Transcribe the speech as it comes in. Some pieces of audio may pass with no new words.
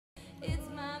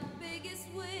biggest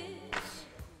wish?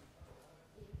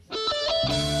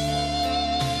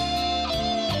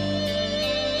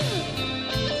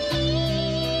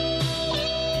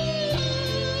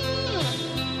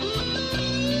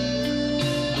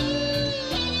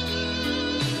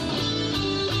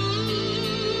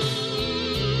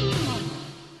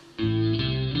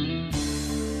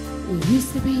 It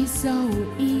used to be so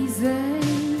easy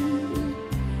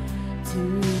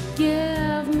to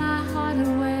give my heart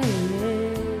away,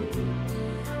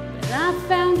 but I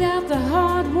found out the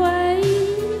hard way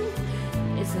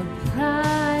it's a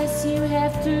price you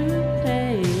have to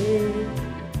pay.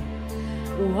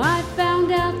 Oh, I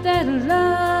found out that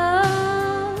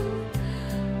love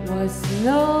was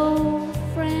no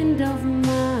friend of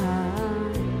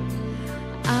mine.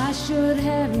 I should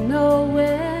have known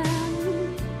it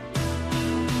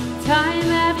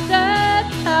time after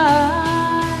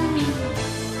time.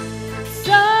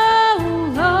 So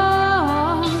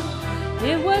long,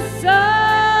 it was so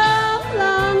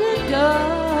long ago,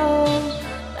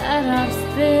 that I've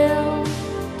still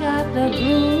got the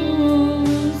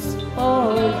blues for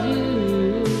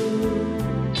you.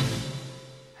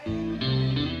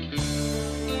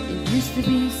 It used to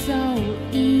be so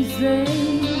easy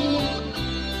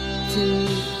to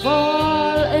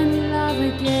fall in love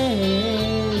again,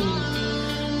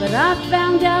 but I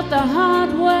found out the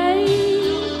hard way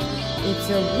it's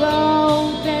a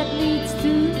road that leads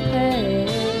to pain.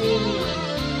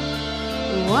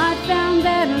 Oh, I found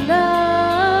that love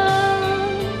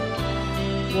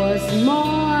was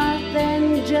more than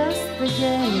just the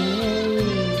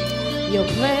game.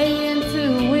 You're playing to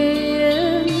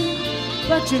win,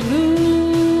 but you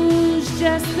lose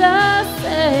just the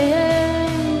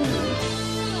same.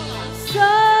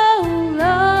 So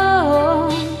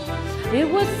long, it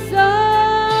was so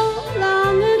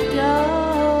long ago,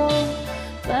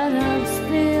 but I've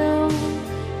still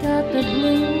got the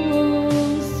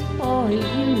blues for you.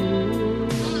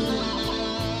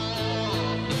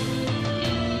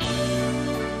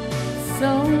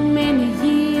 So many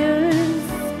years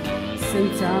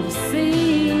since I've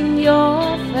seen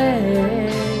your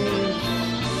face,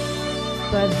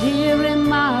 but here in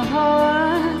my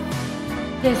heart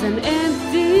there's an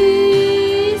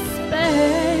empty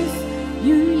space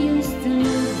you used to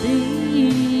be.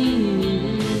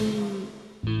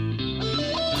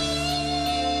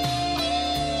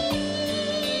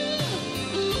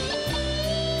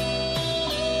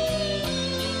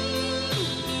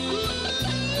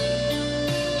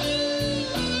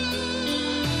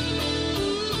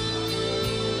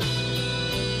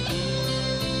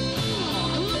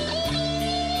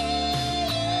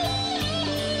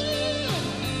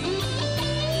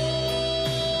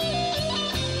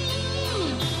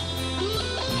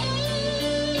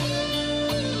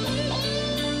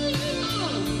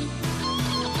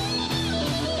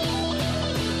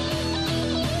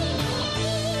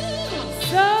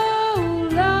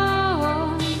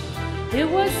 It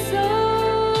was so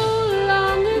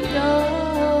long ago,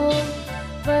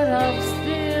 but I've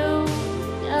still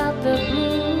got the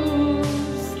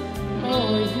blues for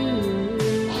you.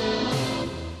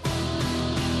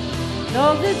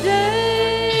 Though the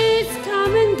days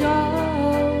come and go,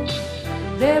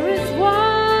 there is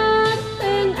one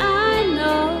thing I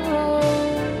know,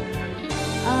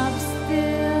 I've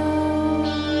still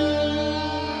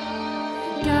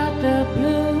got the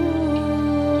blues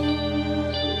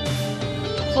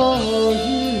for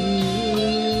you.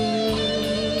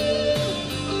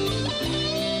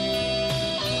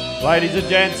 Ladies and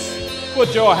gents,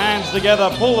 put your hands together,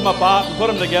 pull them apart and put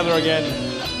them together again.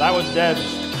 That was Debz.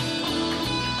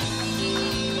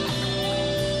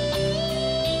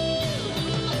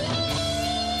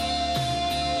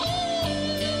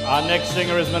 Our next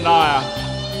singer is Manaya.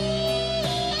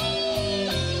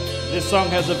 This song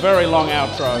has a very long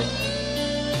outro.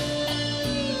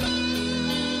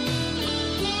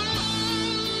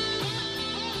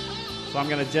 So I'm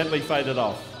going to gently fade it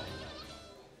off.